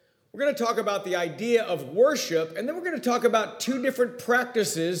We're going to talk about the idea of worship, and then we're going to talk about two different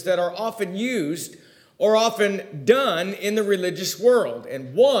practices that are often used or often done in the religious world.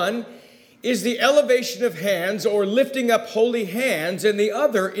 And one is the elevation of hands or lifting up holy hands, and the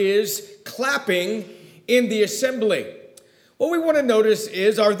other is clapping in the assembly. What we want to notice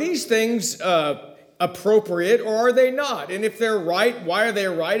is, are these things appropriate or are they not? And if they're right, why are they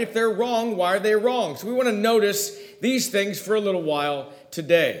right? If they're wrong, why are they wrong? So we want to notice these things for a little while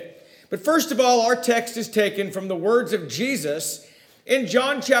today. But first of all, our text is taken from the words of Jesus in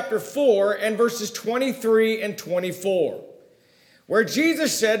John chapter 4 and verses 23 and 24, where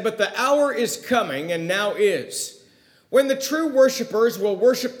Jesus said, "But the hour is coming, and now is, when the true worshipers will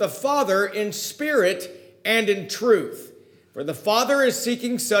worship the Father in spirit and in truth. For the Father is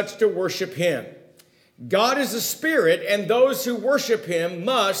seeking such to worship him. God is a spirit, and those who worship him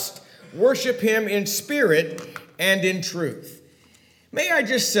must worship him in spirit and in truth." May I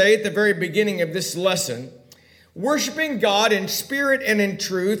just say at the very beginning of this lesson, worshiping God in spirit and in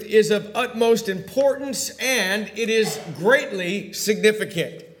truth is of utmost importance, and it is greatly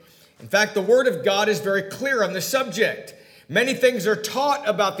significant. In fact, the Word of God is very clear on the subject. Many things are taught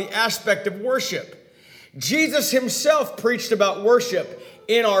about the aspect of worship. Jesus himself preached about worship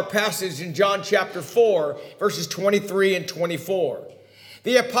in our passage in John chapter 4, verses 23 and 24.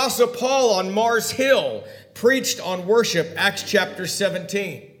 The Apostle Paul on Mars Hill preached on worship, Acts chapter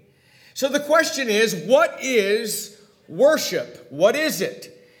 17. So the question is, what is worship? What is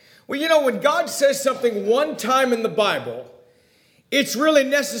it? Well, when God says something one time in the Bible, it's really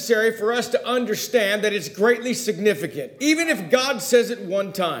necessary for us to understand that it's greatly significant, even if God says it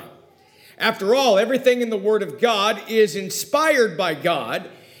one time. After all, everything in the Word of God is inspired by God.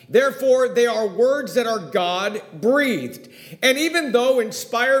 Therefore, they are words that are God-breathed. And even though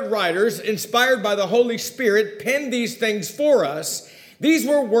inspired writers, inspired by the Holy Spirit, penned these things for us, these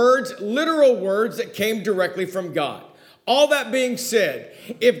were words, literal words that came directly from God. All that being said,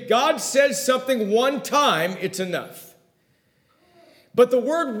 if God says something one time, it's enough. But the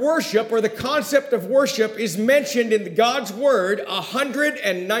word worship, or the concept of worship, is mentioned in God's Word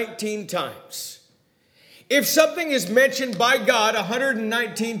 119 times. If something is mentioned by God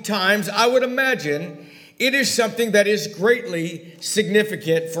 119 times, I would imagine it is something that is greatly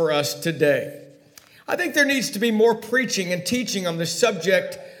significant for us today. I think there needs to be more preaching and teaching on the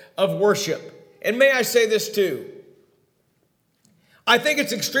subject of worship. And may I say this too? I think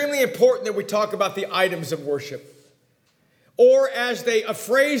it's extremely important that we talk about the items of worship. Or as a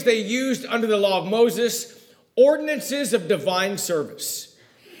phrase they used under the law of Moses, ordinances of divine service.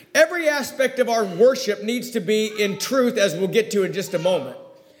 Every aspect of our worship needs to be in truth, as we'll get to in just a moment.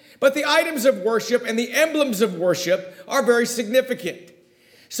 But the items of worship and the emblems of worship are very significant.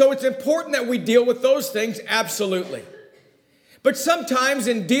 So it's important that we deal with those things, absolutely. But sometimes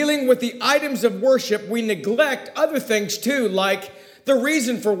in dealing with the items of worship, we neglect other things too, like the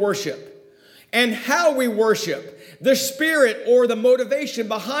reason for worship and how we worship, the spirit or the motivation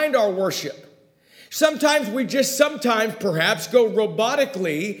behind our worship. Sometimes we perhaps go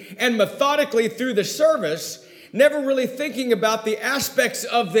robotically and methodically through the service, never really thinking about the aspects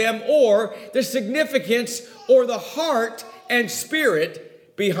of them or the significance or the heart and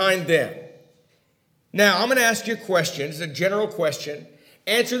spirit behind them. Now, I'm going to ask you a question. It's a general question.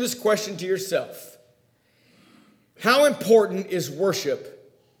 Answer this question to yourself. How important is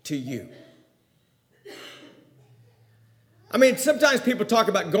worship to you? Sometimes people talk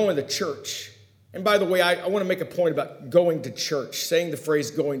about going to church. And by the way, I want to make a point about going to church, saying the phrase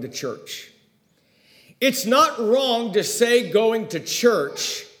going to church. It's not wrong to say going to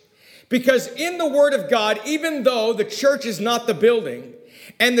church, because in the Word of God, even though the church is not the building,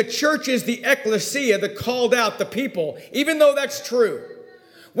 and the church is the ecclesia, the called out, the people, even though that's true,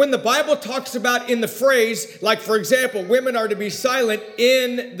 when the Bible talks about in the phrase, like for example, women are to be silent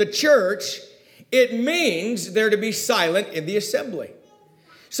in the church, it means they're to be silent in the assembly.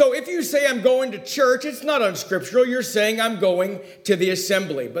 So if you say I'm going to church, it's not unscriptural. You're saying I'm going to the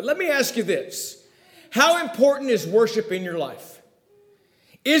assembly. But let me ask you this. How important is worship in your life?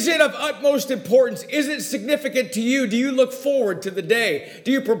 Is it of utmost importance? Is it significant to you? Do you look forward to the day?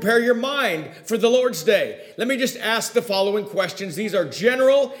 Do you prepare your mind for the Lord's day? Let me just ask the following questions. These are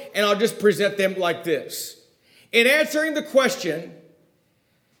general, and I'll just present them like this. In answering the question,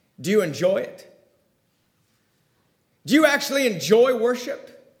 do you enjoy it? Do you actually enjoy worship?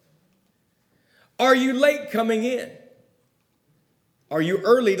 Are you late coming in? Are you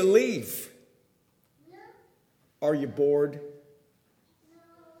early to leave? Are you bored?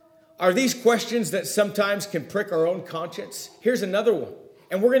 Are these questions that sometimes can prick our own conscience? Here's another one.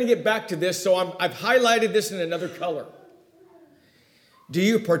 And we're going to get back to this, so I've highlighted this in another color. Do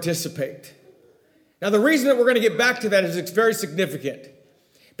you participate? Now, the reason that we're going to get back to that is it's very significant.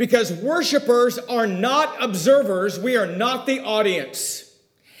 Because worshipers are not observers. We are not the audience.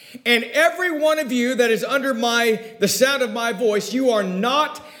 And every one of you that is under the sound of my voice, you are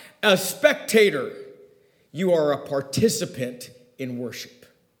not a spectator. You are a participant in worship.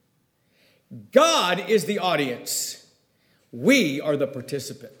 God is the audience. We are the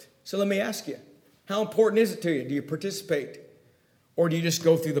participant. So let me ask you, how important is it to you? Do you participate? Or do you just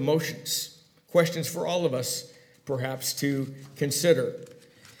go through the motions? Questions for all of us, perhaps, to consider.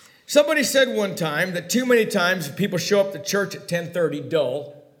 Somebody said one time that too many times people show up to church at 10:30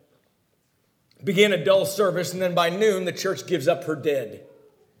 dull, begin a dull service, and then by noon the church gives up her dead.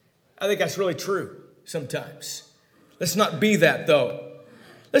 I think that's really true sometimes. Let's not be that, though.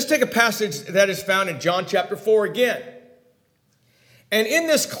 Let's take a passage that is found in John chapter 4 again. And in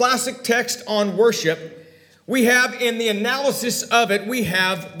this classic text on worship, we have in the analysis of it, we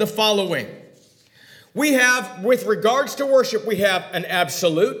have the following. We have, with regards to worship, we have an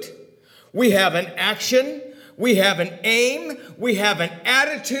absolute, we have an action, we have an aim, we have an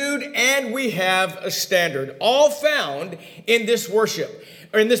attitude, and we have a standard, all found in this worship,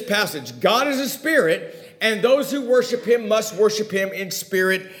 or in this passage. God is a spirit, and those who worship him must worship him in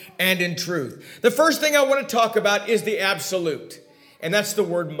spirit and in truth. The first thing I want to talk about is the absolute, and that's the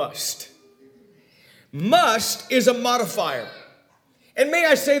word must. Must is a modifier. And may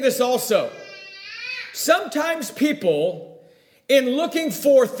I say this also? Sometimes people, in looking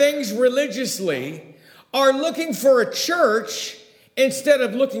for things religiously, are looking for a church instead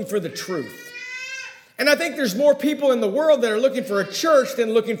of looking for the truth. And I think there's more people in the world that are looking for a church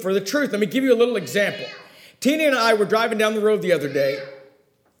than looking for the truth. Let me give you a little example. Tina and I were driving down the road the other day,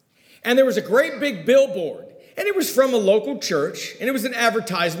 and there was a great big billboard, and it was from a local church, and it was an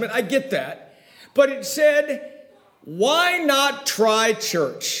advertisement. I get that. But it said, "Why not try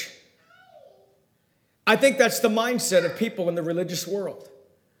church?" I think that's the mindset of people in the religious world.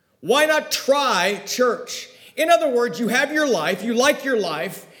 Why not try church? In other words, you have your life, you like your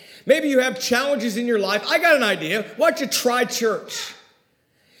life, maybe you have challenges in your life. I got an idea. Why don't you try church?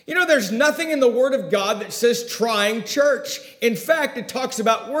 You know, there's nothing in the Word of God that says trying church. In fact, it talks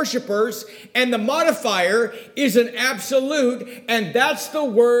about worshipers, and the modifier is an absolute, and that's the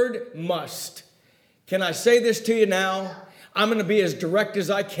word must. Can I say this to you now? I'm going to be as direct as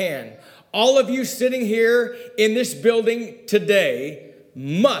I can. All of you sitting here in this building today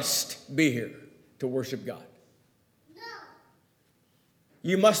must be here to worship God.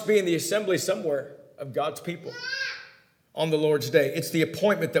 You must be in the assembly somewhere of God's people on the Lord's day. It's the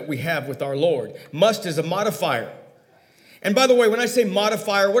appointment that we have with our Lord. Must is a modifier. And by the way, when I say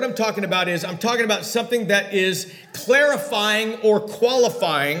modifier, what I'm talking about is I'm talking about something that is clarifying or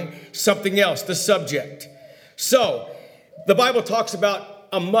qualifying something else, the subject. So, the Bible talks about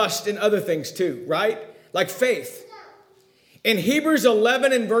a must in other things too, right? Like faith. In Hebrews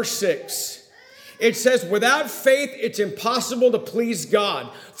 11 and verse 6, it says, "Without faith, it's impossible to please God.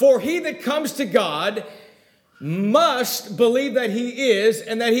 For he that comes to God must believe that he is,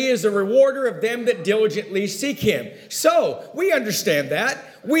 and that he is a rewarder of them that diligently seek him." So, we understand that.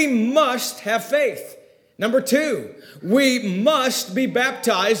 We must have faith. Number 2, we must be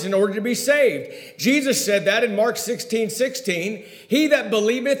baptized in order to be saved. Jesus said that in Mark 16:16. "He that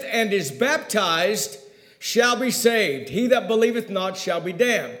believeth and is baptized shall be saved. He that believeth not shall be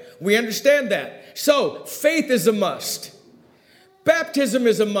damned." We understand that. So, faith is a must. Baptism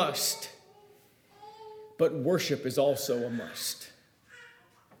is a must. But worship is also a must.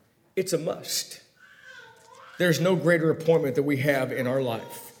 It's a must. There's no greater appointment that we have in our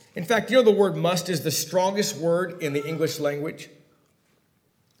life. In fact, you know the word must is the strongest word in the English language.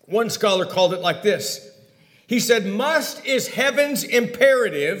 One scholar called it like this. He said, "Must is heaven's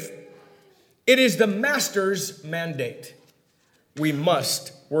imperative. It is the master's mandate. We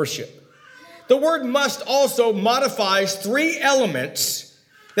must worship." The word must also modifies 3 elements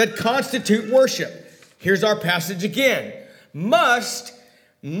that constitute worship. Here's our passage again. Must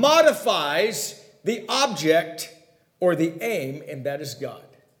modifies the object or the aim, and that is God.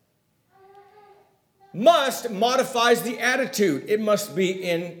 Must modifies the attitude. It must be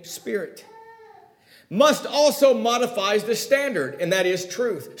in spirit. Must also modifies the standard, and that is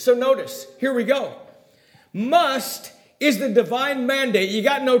truth. So notice, here we go. Must is the divine mandate. You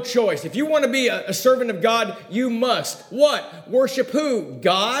got no choice. If you want to be a servant of God, you must. What? Worship who?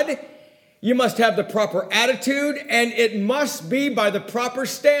 God. You must have the proper attitude, and it must be by the proper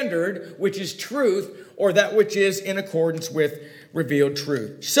standard, which is truth, or that which is in accordance with revealed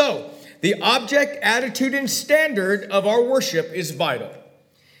truth. So, the object, attitude, and standard of our worship is vital.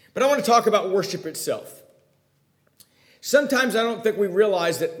 But I want to talk about worship itself. Sometimes I don't think we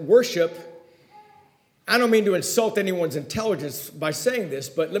realize that worship, I don't mean to insult anyone's intelligence by saying this,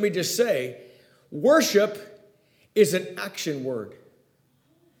 but let me just say, worship is an action word.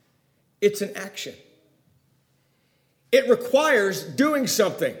 It's an action. It requires doing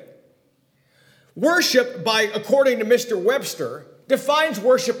something. Worship, according to Mr. Webster, defines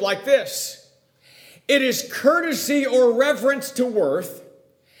worship like this. It is courtesy or reverence to worth.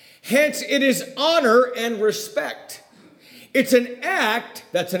 Hence, it is honor and respect. It's an act,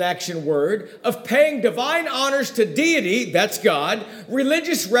 that's an action word, of paying divine honors to deity, that's God,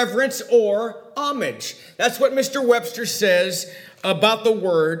 religious reverence or homage. That's what Mr. Webster says about the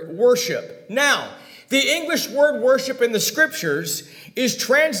word worship. Now, the English word worship in the scriptures is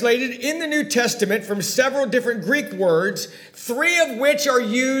translated in the New Testament from several different Greek words, 3 of which are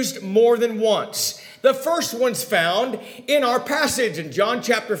used more than once. The first one's found in our passage in John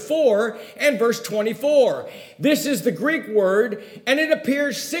chapter 4 and verse 24. This is the Greek word, and it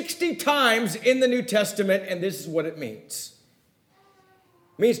appears 60 times in the New Testament, and this is what it means.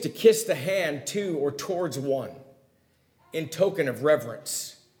 It means to kiss the hand to or towards one in token of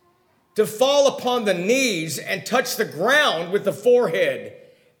reverence. To fall upon the knees and touch the ground with the forehead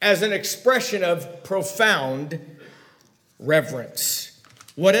as an expression of profound reverence.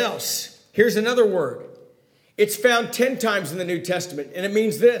 What else? Here's another word. It's found 10 times in the New Testament, and it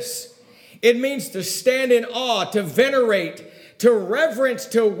means this. It means to stand in awe, to venerate, to reverence,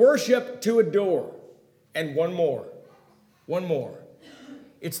 to worship, to adore. And one more.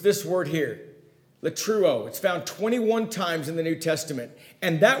 It's this word here. Latruo. It's found 21 times in the New Testament.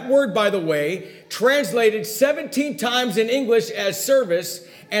 And that word, by the way, translated 17 times in English as service,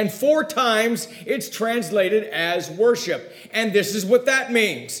 and 4 times it's translated as worship. And this is what that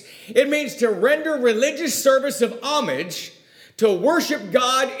means. It means to render religious service of homage, to worship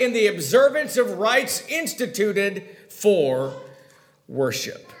God in the observance of rites instituted for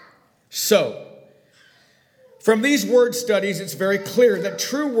worship. So, from these word studies, it's very clear that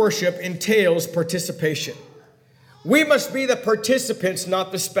true worship entails participation. We must be the participants,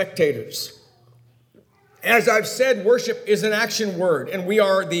 not the spectators. As I've said, worship is an action word, and we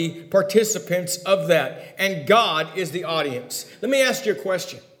are the participants of that, and God is the audience. Let me ask you a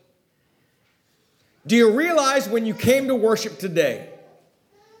question. Do you realize when you came to worship today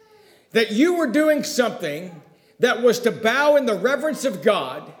that you were doing something that was to bow in the reverence of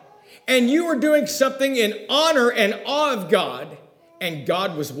God, and you were doing something in honor and awe of God, and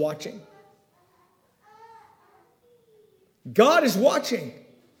God was watching? God is watching.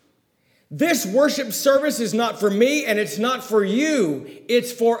 This worship service is not for me and it's not for you.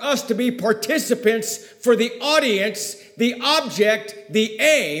 It's for us to be participants, for the audience, the object, the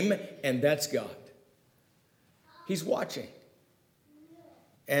aim, and that's God. He's watching.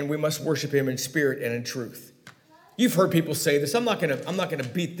 And we must worship him in spirit and in truth. You've heard people say this. I'm not going to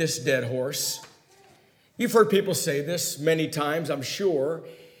beat this dead horse. You've heard people say this many times, I'm sure.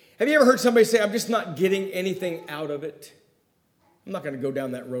 Have you ever heard somebody say, I'm just not getting anything out of it? I'm not going to go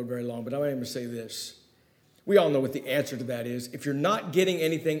down that road very long, but I'm going to say this. We all know what the answer to that is. If you're not getting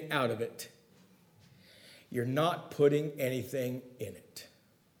anything out of it, you're not putting anything in it.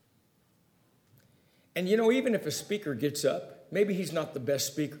 And you know, even if a speaker gets up, maybe he's not the best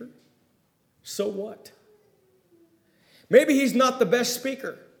speaker. So what? Maybe he's not the best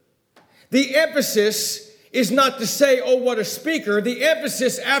speaker. The emphasis is not to say, oh, what a speaker. The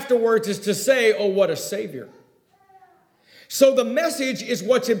emphasis afterwards is to say, oh, what a Savior. So the message is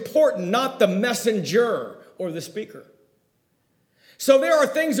what's important, not the messenger or the speaker. So there are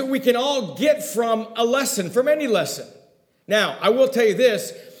things that we can all get from a lesson, from any lesson. Now, I will tell you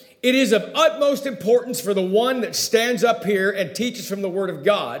this. It is of utmost importance for the one that stands up here and teaches from the Word of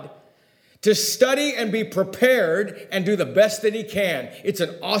God to study and be prepared and do the best that he can. It's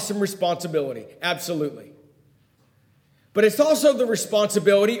an awesome responsibility, absolutely. But it's also the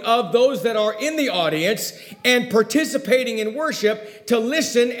responsibility of those that are in the audience and participating in worship to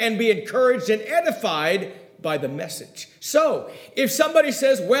listen and be encouraged and edified by the message. So, if somebody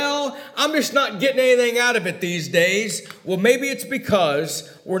says, well, I'm just not getting anything out of it these days, well, maybe it's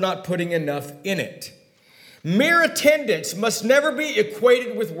because we're not putting enough in it. Mere attendance must never be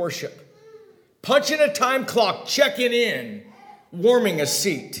equated with worship. Punching a time clock, checking in, warming a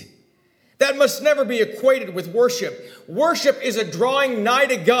seat. That must never be equated with worship. Worship is a drawing nigh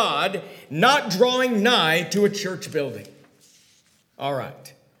to God, not drawing nigh to a church building. All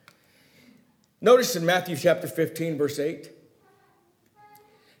right. Notice in Matthew chapter 15, verse 8.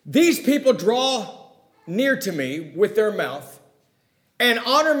 These people draw near to me with their mouth and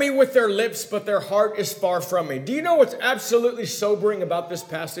honor me with their lips, but their heart is far from me. Do you know what's absolutely sobering about this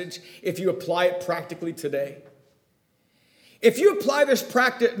passage if you apply it practically today? if you apply this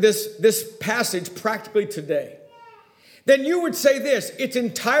passage practically today, then you would say this: it's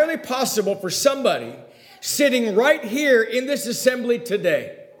entirely possible for somebody sitting right here in this assembly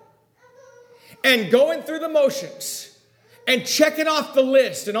today and going through the motions and checking off the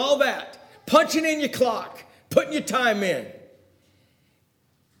list and all that, punching in your clock, putting your time in,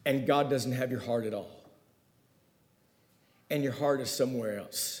 and God doesn't have your heart at all. And your heart is somewhere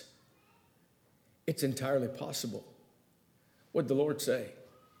else. It's entirely possible. What did the Lord say?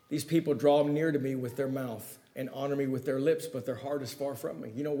 These people draw near to me with their mouth and honor me with their lips, but their heart is far from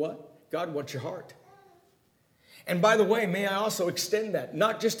me. You know what? God wants your heart. And by the way, may I also extend that,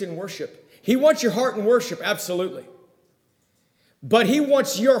 not just in worship. He wants your heart in worship, absolutely. But He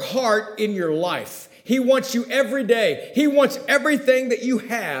wants your heart in your life. He wants you every day. He wants everything that you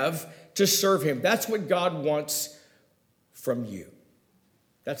have to serve Him. That's what God wants from you.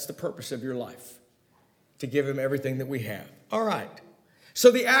 That's the purpose of your life, to give Him everything that we have. All right.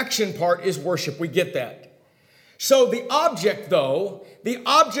 So the action part is worship. We get that. So the object, though, the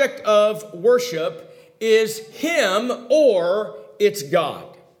object of worship is Him or it's God.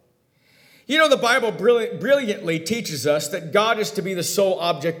 You know, the Bible brilliantly teaches us that God is to be the sole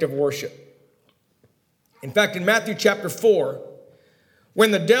object of worship. In fact, in Matthew chapter 4,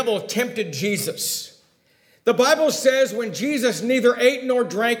 when the devil tempted Jesus, the Bible says when Jesus neither ate nor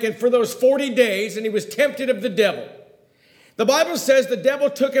drank, and for those 40 days, and he was tempted of the devil, the Bible says the devil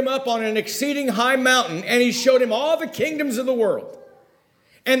took him up on an exceeding high mountain, and he showed him all the kingdoms of the world.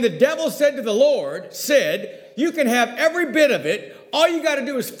 And the devil said to the Lord, you can have every bit of it. All you got to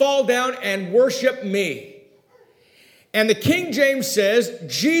do is fall down and worship me. And the King James says,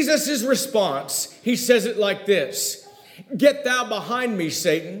 Jesus' response, he says it like this: get thou behind me,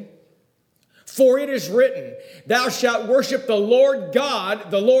 Satan. For it is written, thou shalt worship the Lord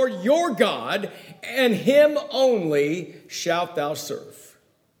God, the Lord your God, and Him only shalt thou serve.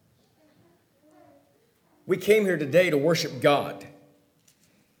 We came here today to worship God.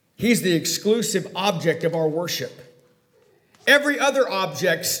 He's the exclusive object of our worship. Every other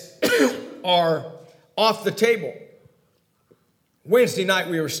objects are off the table. Wednesday night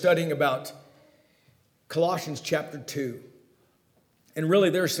we were studying about Colossians chapter 2. And really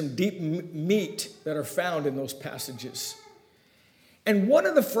there's some deep meat that are found in those passages. And one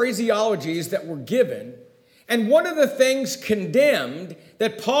of the phraseologies that were given, and one of the things condemned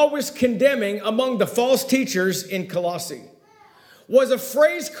that Paul was condemning among the false teachers in Colossae, was a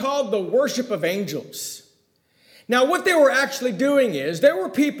phrase called the worship of angels. Now, what they were actually doing is, there were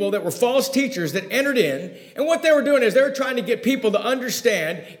people that were false teachers that entered in, and what they were doing is they were trying to get people to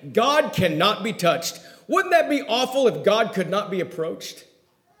understand God cannot be touched. Wouldn't that be awful if God could not be approached?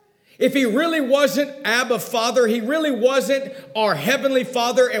 If He really wasn't Abba Father, He really wasn't our Heavenly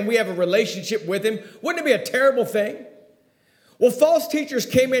Father, and we have a relationship with Him, wouldn't it be a terrible thing? Well, false teachers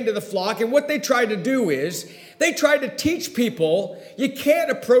came into the flock, and what they tried to do is, they tried to teach people, you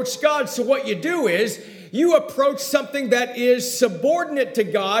can't approach God, so what you do is, you approach something that is subordinate to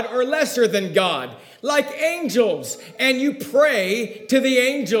God or lesser than God, like angels, and you pray to the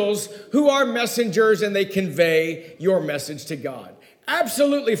angels who are messengers and they convey your message to God.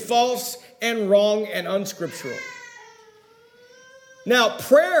 Absolutely false and wrong and unscriptural. Now,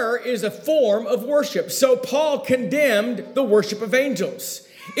 prayer is a form of worship, so Paul condemned the worship of angels.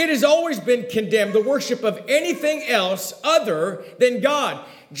 It has always been condemned, the worship of anything else other than God.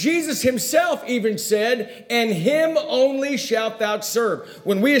 Jesus Himself even said, and Him only shalt thou serve.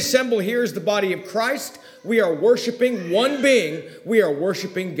 When we assemble here as the body of Christ, we are worshiping one being. We are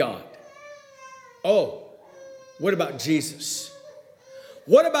worshiping God. Oh, what about Jesus?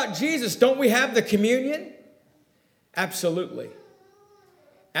 What about Jesus? Don't we have the communion? Absolutely.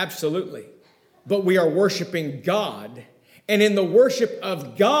 Absolutely. But we are worshiping God. And in the worship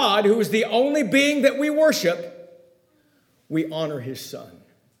of God, who is the only being that we worship, we honor His Son.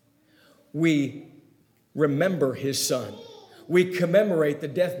 We remember His Son. We commemorate the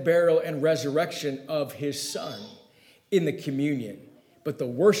death, burial, and resurrection of His Son in the communion. But the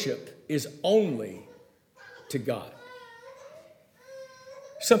worship is only to God.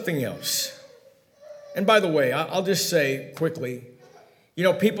 Something else. And by the way, I'll just say quickly, you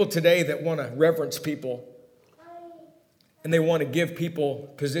know, people today that want to reverence people and they want to give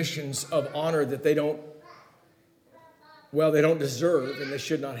people positions of honor that they don't deserve and they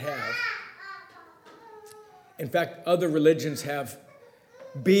should not have. In fact, other religions have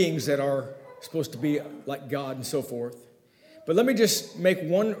beings that are supposed to be like God and so forth. But let me just make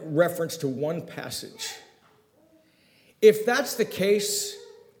one reference to one passage. If that's the case,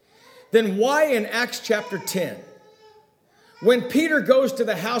 then why in Acts chapter 10, when Peter goes to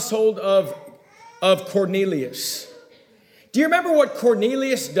the household of Cornelius Do you remember what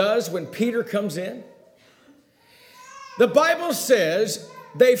Cornelius does when Peter comes in? The Bible says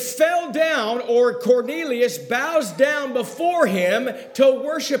they fell down, or Cornelius bows down before him to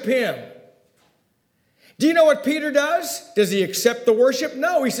worship him. Do you know what Peter does? Does he accept the worship?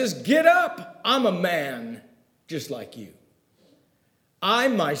 No, he says, get up. I'm a man just like you. I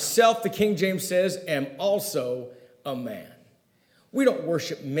myself, the King James says, am also a man. We don't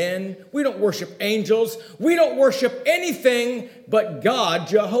worship men. We don't worship angels. We don't worship anything but God,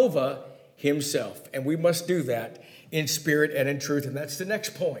 Jehovah himself. And we must do that in spirit and in truth. And that's the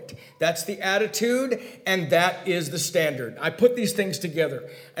next point. That's the attitude, and that is the standard. I put these things together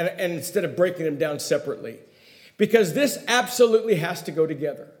and instead of breaking them down separately, because this absolutely has to go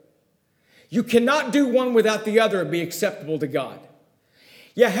together. You cannot do one without the other and be acceptable to God.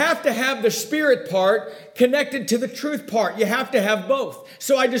 You have to have the spirit part connected to the truth part. You have to have both.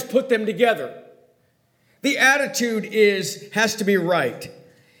 So I just put them together. The attitude has to be right.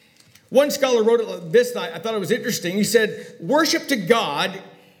 One scholar wrote this, I thought it was interesting. He said, worship to God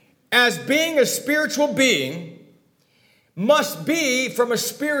as being a spiritual being must be from a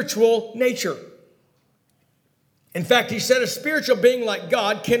spiritual nature. In fact, he said a spiritual being like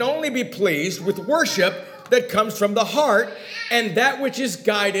God can only be pleased with worship that comes from the heart and that which is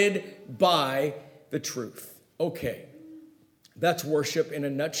guided by the truth. Okay, that's worship in a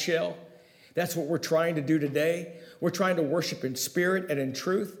nutshell. That's what we're trying to do today. We're trying to worship in spirit and in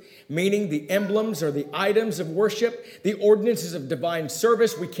truth, meaning the emblems or the items of worship, the ordinances of divine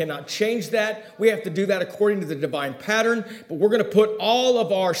service. We cannot change that. We have to do that according to the divine pattern, but we're going to put all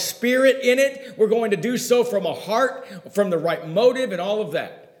of our spirit in it. We're going to do so from a heart, from the right motive and all of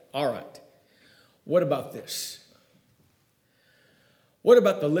that. All right. What about this? What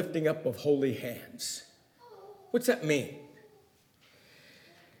about the lifting up of holy hands? What's that mean?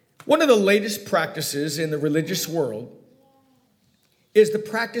 One of the latest practices in the religious world is the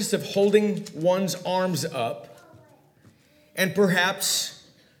practice of holding one's arms up and perhaps,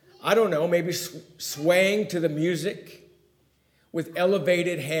 I don't know, maybe swaying to the music with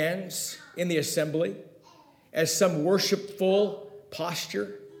elevated hands in the assembly as some worshipful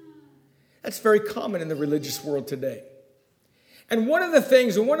posture. That's very common in the religious world today. And one of the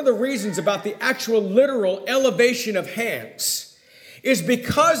things and one of the reasons about the actual literal elevation of hands is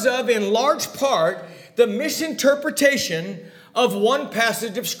because of, in large part, the misinterpretation of one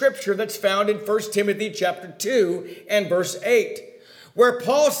passage of Scripture that's found in 1 Timothy chapter 2 and verse 8, where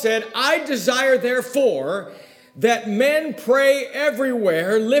Paul said, I desire therefore that men pray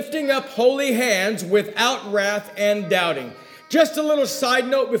everywhere, lifting up holy hands without wrath and doubting. Just a little side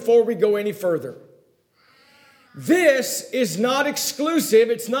note before we go any further. This is not exclusive.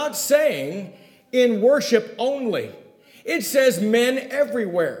 It's not saying in worship only. It says men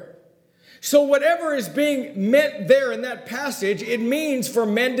everywhere. So whatever is being meant there in that passage, it means for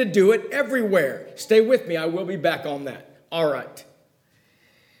men to do it everywhere. Stay with me. I will be back on that. All right.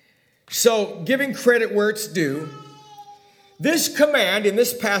 So giving credit where it's due, this command in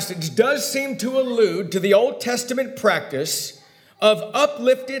this passage does seem to allude to the Old Testament practice of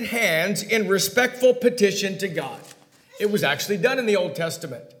uplifted hands in respectful petition to God. It was actually done in the Old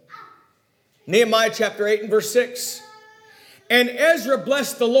Testament. Nehemiah chapter 8 and verse 6. And Ezra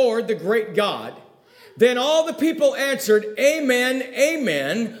blessed the Lord, the great God. Then all the people answered, Amen,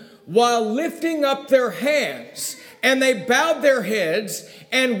 Amen, while lifting up their hands. And they bowed their heads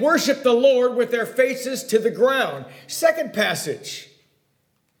and worshiped the Lord with their faces to the ground. Second passage,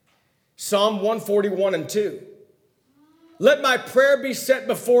 Psalm 141 and 2. Let my prayer be set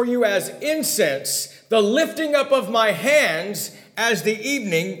before you as incense, the lifting up of my hands as the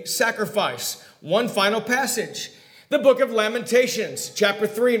evening sacrifice. One final passage, the book of Lamentations, chapter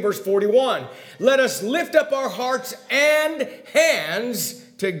 3 and verse 41. Let us lift up our hearts and hands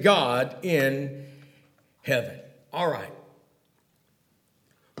to God in heaven. All right.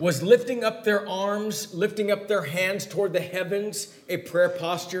 Was lifting up their arms, lifting up their hands toward the heavens a prayer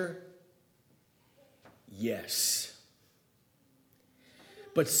posture? Yes.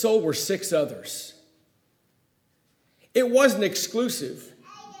 But so were 6 others. It wasn't exclusive.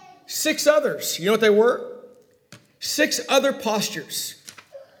 6 others. You know what they were? 6 other postures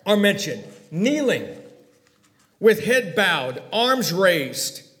are mentioned. Kneeling with head bowed, arms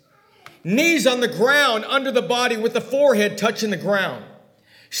raised. Knees on the ground under the body with the forehead touching the ground.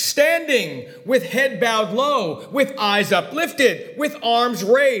 Standing with head bowed low, with eyes uplifted, with arms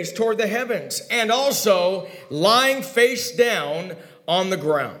raised toward the heavens. And also lying face down on the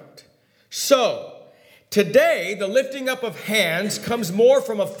ground. So, today, the lifting up of hands comes more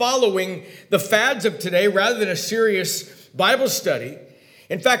from a following the fads of today rather than a serious Bible study.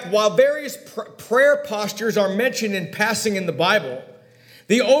 In fact, while various prayer postures are mentioned in passing in the Bible,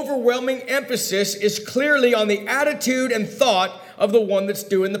 the overwhelming emphasis is clearly on the attitude and thought of the one that's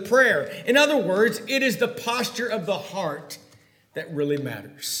doing the prayer. In other words, it is the posture of the heart that really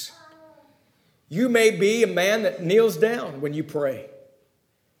matters. You may be a man that kneels down when you pray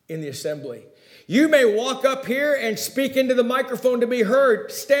in the assembly. You may walk up here and speak into the microphone to be heard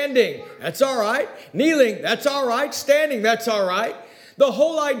standing. That's all right. Kneeling, that's all right. Standing, that's all right. The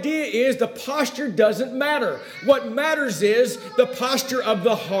whole idea is the posture doesn't matter. What matters is the posture of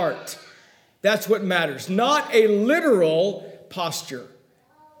the heart. That's what matters, not a literal posture.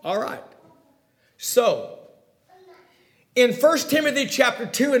 All right. So, in 1 Timothy chapter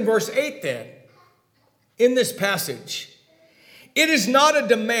 2 and verse 8 then, in this passage, it is not a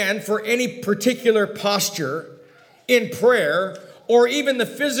demand for any particular posture in prayer or even the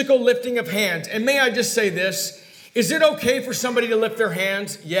physical lifting of hands. And may I just say this, is it okay for somebody to lift their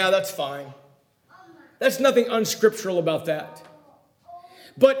hands? Yeah, that's fine. That's nothing unscriptural about that.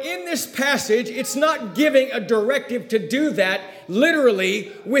 But in this passage, it's not giving a directive to do that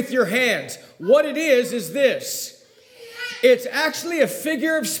literally with your hands. What it is this. It's actually a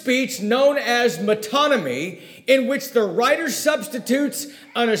figure of speech known as metonymy, in which the writer substitutes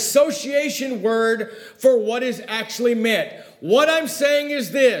an association word for what is actually meant. What I'm saying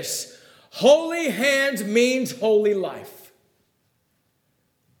is this. Holy hands means holy life.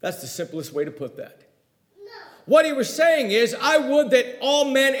 That's the simplest way to put that. What he was saying is, I would that all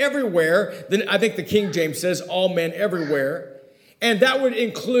men everywhere, then I think the King James says all men everywhere, and that would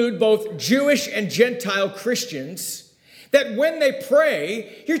include both Jewish and Gentile Christians, that when they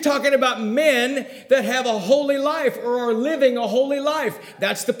pray, you're talking about men that have a holy life or are living a holy life.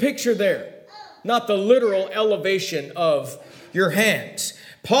 That's the picture there, not the literal elevation of your hands.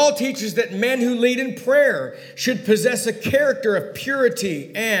 Paul teaches that men who lead in prayer should possess a character of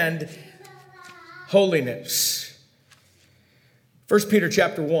purity and holiness. 1 Peter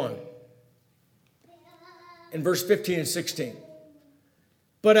chapter 1 and verse 15 and 16.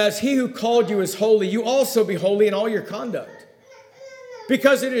 But as he who called you is holy, you also be holy in all your conduct.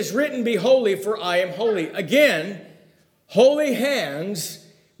 Because it is written, be holy, for I am holy. Again, holy hands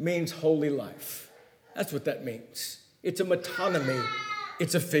means holy life. That's what that means. It's a metonymy.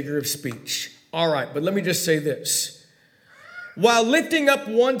 It's a figure of speech. All right, but let me just say this. While lifting up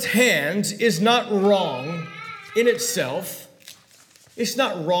one's hands is not wrong in itself, it's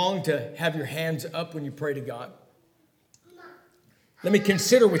not wrong to have your hands up when you pray to God. Let me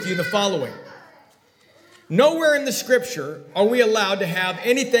consider with you the following. Nowhere in the scripture are we allowed to have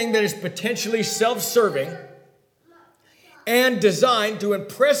anything that is potentially self-serving and designed to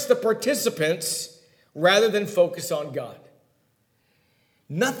impress the participants rather than focus on God.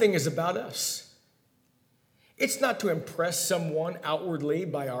 Nothing is about us. It's not to impress someone outwardly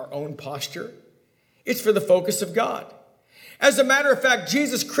by our own posture. It's for the focus of God. As a matter of fact,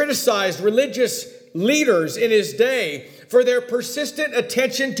 Jesus criticized religious leaders in his day for their persistent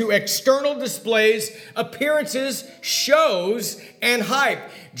attention to external displays, appearances, shows, and hype.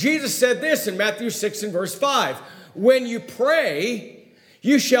 Jesus said this in Matthew 6 and verse 5. When you pray,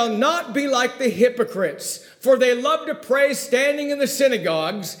 you shall not be like the hypocrites, for they love to pray standing in the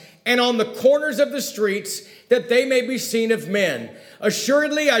synagogues and on the corners of the streets, that they may be seen of men.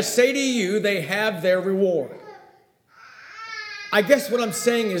 Assuredly, I say to you, they have their reward. I guess what I'm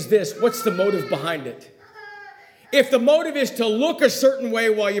saying is this. What's the motive behind it? If the motive is to look a certain way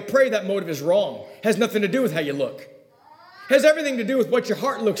while you pray, that motive is wrong. Has nothing to do with how you look. Has everything to do with what your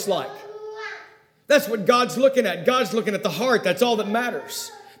heart looks like. That's what God's looking at. God's looking at the heart. That's all that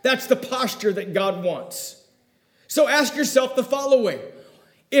matters. That's the posture that God wants. So ask yourself the following.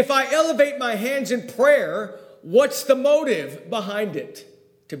 If I elevate my hands in prayer, what's the motive behind it?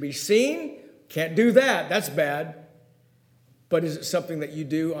 To be seen? Can't do that. That's bad. But is it something that you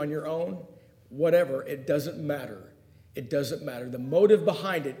do on your own? Whatever, it doesn't matter. It doesn't matter. The motive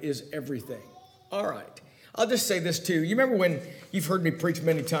behind it is everything. All right. I'll just say this too. You remember when you've heard me preach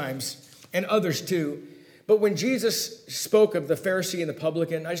many times, and others too, but when Jesus spoke of the Pharisee and the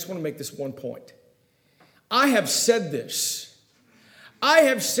publican, I just want to make this one point. I have said this. I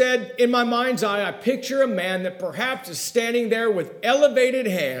have said in my mind's eye, I picture a man that perhaps is standing there with elevated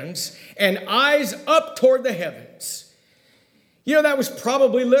hands and eyes up toward the heavens. You know, that was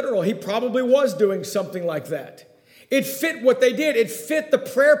probably literal. He probably was doing something like that. It fit what they did. It fit the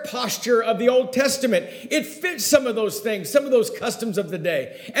prayer posture of the Old Testament. It fit some of those things, some of those customs of the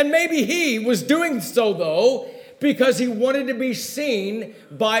day. And maybe he was doing so, though, because he wanted to be seen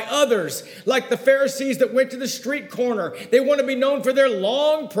by others. Like the Pharisees that went to the street corner. They want to be known for their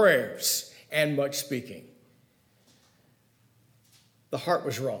long prayers and much speaking. The heart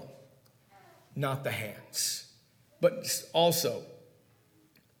was wrong, not the hands. But also,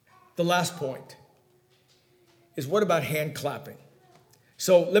 the last point is, what about hand clapping?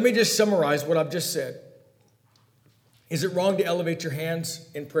 So let me just summarize what I've just said. Is it wrong to elevate your hands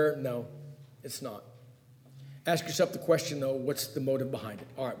in prayer? No, it's not. Ask yourself the question, though, what's the motive behind it?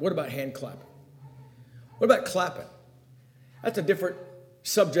 All right, what about hand clapping? What about clapping? That's a different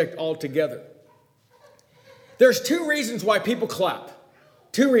subject altogether. There's two reasons why people clap.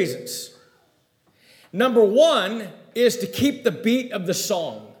 Two reasons. Number one is to keep the beat of the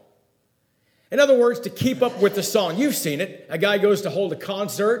song. In other words, to keep up with the song. You've seen it. A guy goes to hold a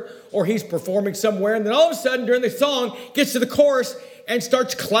concert or he's performing somewhere, and then all of a sudden during the song gets to the chorus and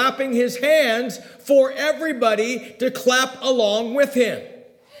starts clapping his hands for everybody to clap along with him.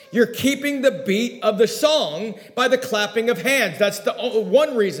 You're keeping the beat of the song by the clapping of hands. That's the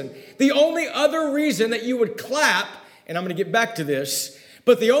one reason. The only other reason that you would clap, and I'm going to get back to this,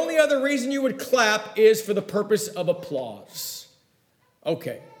 but the only other reason you would clap is for the purpose of applause.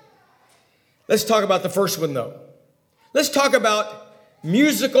 Okay. Let's talk about the first one, though. Let's talk about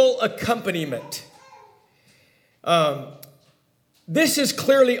musical accompaniment. This is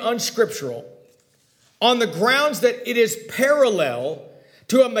clearly unscriptural on the grounds that it is parallel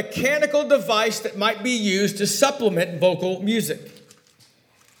to a mechanical device that might be used to supplement vocal music.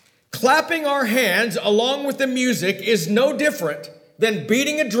 Clapping our hands along with the music is no different than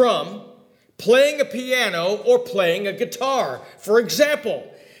beating a drum, playing a piano, or playing a guitar. For example,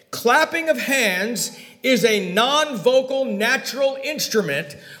 clapping of hands is a non-vocal natural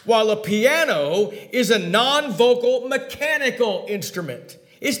instrument, while a piano is a non-vocal mechanical instrument.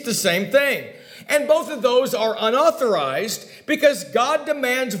 It's the same thing. And both of those are unauthorized because God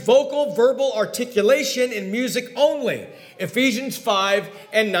demands vocal verbal articulation in music only. Ephesians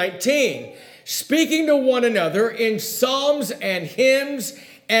 5:19. Speaking to one another in psalms and hymns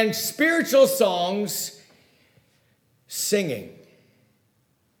and spiritual songs, singing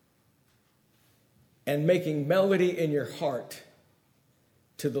and making melody in your heart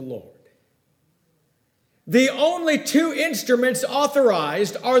to the Lord. The only two instruments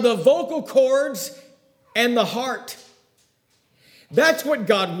authorized are the vocal cords and the heart. That's what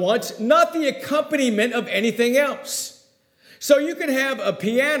God wants, not the accompaniment of anything else. So you can have a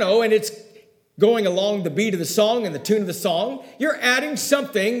piano and it's going along the beat of the song and the tune of the song. You're adding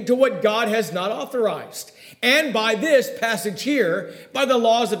something to what God has not authorized. And by this passage here, by the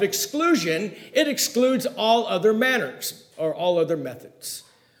laws of exclusion, it excludes all other manners or all other methods.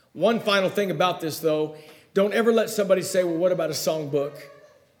 One final thing about this, though, don't ever let somebody say, well, what about a songbook?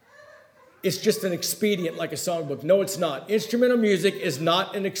 It's just an expedient like a songbook. No, it's not. Instrumental music is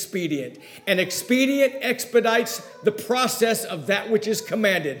not an expedient. An expedient expedites the process of that which is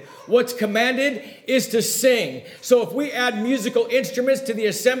commanded. What's commanded is to sing. So if we add musical instruments to the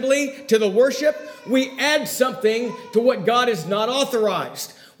assembly, to the worship, we add something to what God has not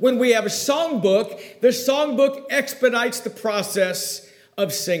authorized. When we have a songbook, the songbook expedites the process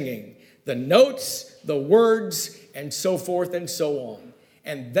of singing. The notes, the words, and so forth and so on.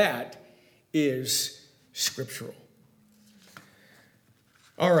 And that is scriptural.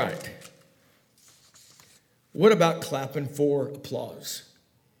 All right. What about clapping for applause?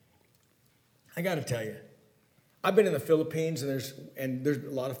 I got to tell you, I've been in the Philippines, and there's a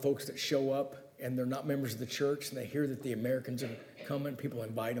lot of folks that show up, and they're not members of the church, and they hear that the Americans are coming. People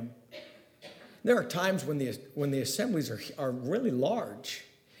invite them. There are times when the assemblies are really large,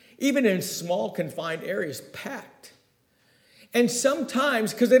 even in small confined areas, packed. And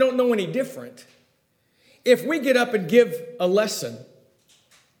sometimes, because they don't know any different, if we get up and give a lesson,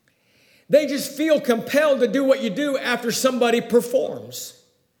 they just feel compelled to do what you do after somebody performs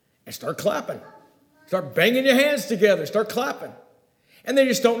and start clapping. Start banging your hands together, start clapping. And they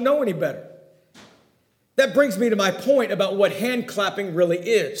just don't know any better. That brings me to my point about what hand clapping really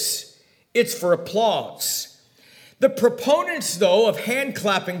is. It's for applause. The proponents, though, of hand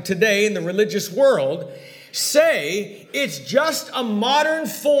clapping today in the religious world say it's just a modern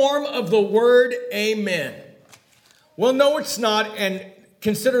form of the word amen. Well, no, it's not, and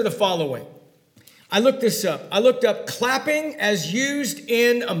consider the following. I looked this up. I looked up clapping as used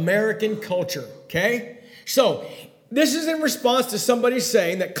in American culture, okay? So this is in response to somebody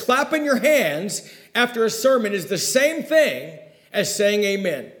saying that clapping your hands after a sermon is the same thing as saying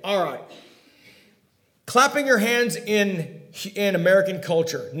amen. All right. Clapping your hands in American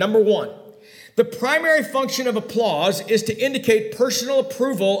culture. Number one, the primary function of applause is to indicate personal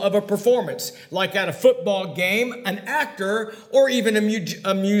approval of a performance, like at a football game, an actor, or even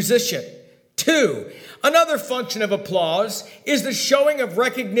a musician. 2, another function of applause is the showing of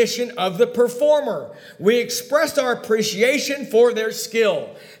recognition of the performer. We express our appreciation for their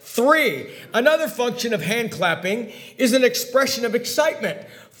skill. 3, another function of hand clapping is an expression of excitement.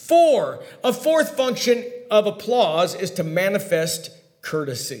 4, a fourth function of applause is to manifest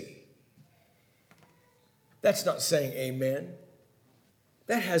courtesy. That's not saying amen.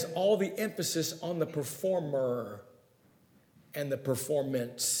 That has all the emphasis on the performer and the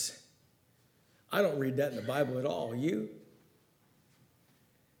performance. I don't read that in the Bible at all. You?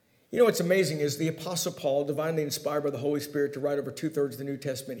 You know what's amazing is the Apostle Paul, divinely inspired by the Holy Spirit to write over 2/3 of the New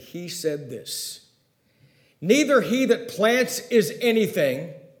Testament, he said this: neither he that plants is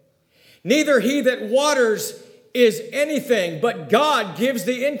anything, neither he that waters is anything, but God gives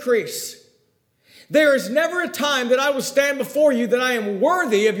the increase. There is never a time that I will stand before you that I am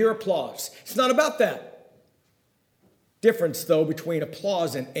worthy of your applause. It's not about that. Difference, though, between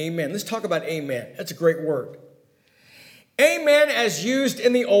applause and amen. Let's talk about amen. That's a great word. Amen as used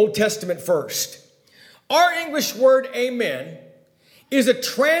in the Old Testament first. Our English word amen is a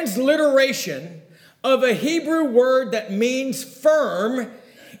transliteration of a Hebrew word that means firm.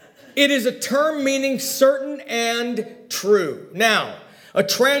 It is a term meaning certain and true. Now, a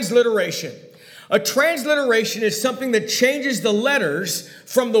transliteration. A transliteration is something that changes the letters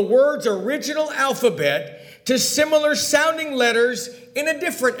from the word's original alphabet to similar sounding letters in a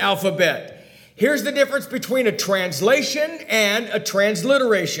different alphabet. Here's the difference between a translation and a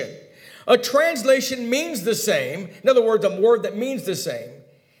transliteration. A translation means the same. In other words, a word that means the same.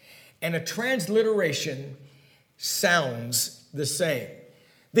 And a transliteration sounds the same.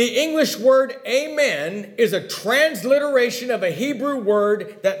 The English word amen is a transliteration of a Hebrew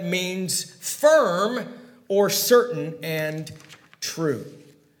word that means firm or certain and true.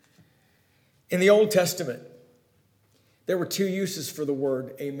 In the Old Testament, there were 2 uses for the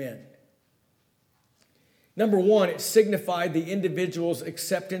word amen. Number 1, it signified the individual's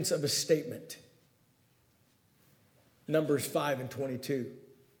acceptance of a statement. Numbers 5 and 22.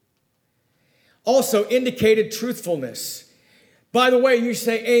 Also indicated truthfulness. By the way, you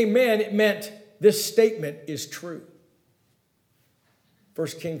say amen, it meant this statement is true. 1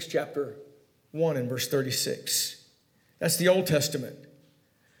 Kings chapter 1 and verse 36. That's the Old Testament.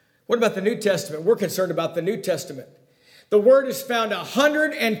 What about the New Testament? We're concerned about the New Testament. The word is found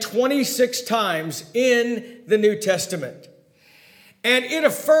 126 times in the New Testament. And it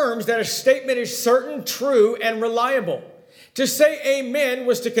affirms that a statement is certain, true, and reliable. To say amen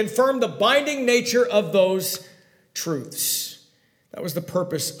was to confirm the binding nature of those truths. That was the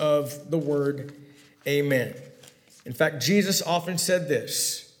purpose of the word amen. In fact, Jesus often said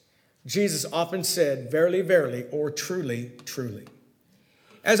this. Jesus often said, verily, verily, or truly, truly.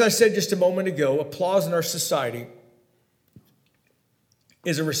 As I said just a moment ago, applause in our society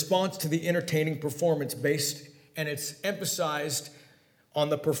is a response to the entertaining performance based, and it's emphasized on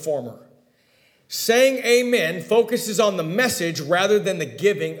the performer. Saying amen focuses on the message rather than the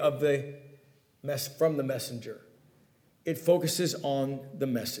giving of the from the messenger. It focuses on the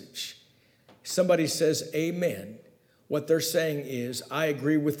message. Somebody says amen. What they're saying is, I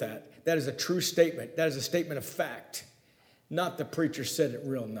agree with that. That is a true statement. That is a statement of fact. Not the preacher said it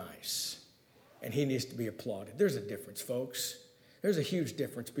real nice, and he needs to be applauded. There's a difference, folks. There's a huge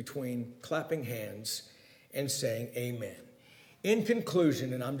difference between clapping hands and saying amen. In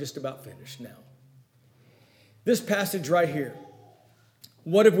conclusion, and I'm just about finished now, this passage right here,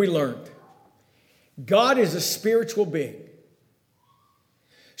 what have we learned? God is a spiritual being.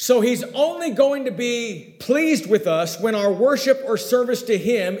 So he's only going to be pleased with us when our worship or service to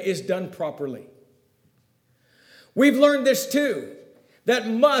him is done properly. We've learned this too, that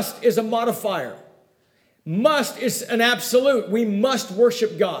must is a modifier. Must is an absolute. We must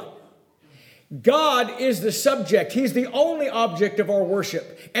worship God. God is the subject. He's the only object of our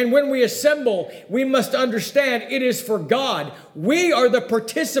worship. And when we assemble, we must understand it is for God. We are the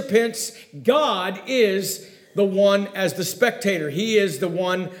participants. God is the one as the spectator. He is the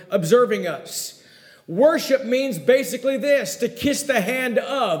one observing us. Worship means basically this, to kiss the hand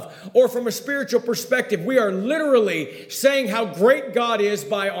of, or from a spiritual perspective, we are literally saying how great God is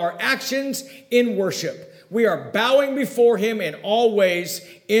by our actions in worship. We are bowing before him in all ways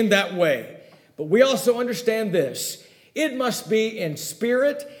in that way. But we also understand this. It must be in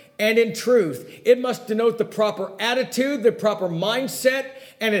spirit and in truth. It must denote the proper attitude, the proper mindset,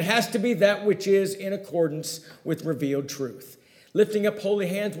 and it has to be that which is in accordance with revealed truth. Lifting up holy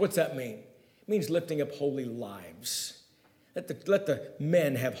hands, what's that mean? It means lifting up holy lives. Let the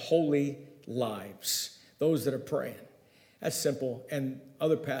men have holy lives, those that are praying. That's simple, and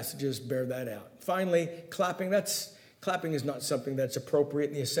other passages bear that out. Finally, clapping, that's Clapping is not something that's appropriate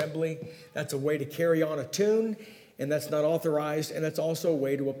in the assembly. That's a way to carry on a tune, and that's not authorized, and that's also a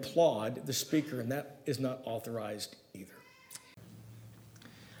way to applaud the speaker, and that is not authorized either.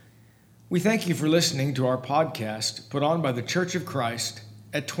 We thank you for listening to our podcast put on by the Church of Christ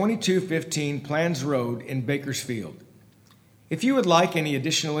at 2215 Plans Road in Bakersfield. If you would like any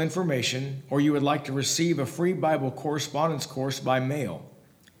additional information or you would like to receive a free Bible correspondence course by mail,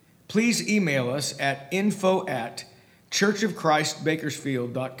 please email us at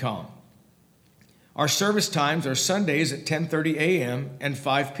info@churchofchristbakersfield.com. Our service times are Sundays at 10:30 a.m. and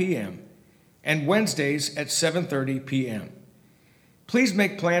 5 p.m. and Wednesdays at 7:30 p.m. Please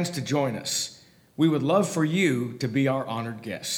make plans to join us. We would love for you to be our honored guest.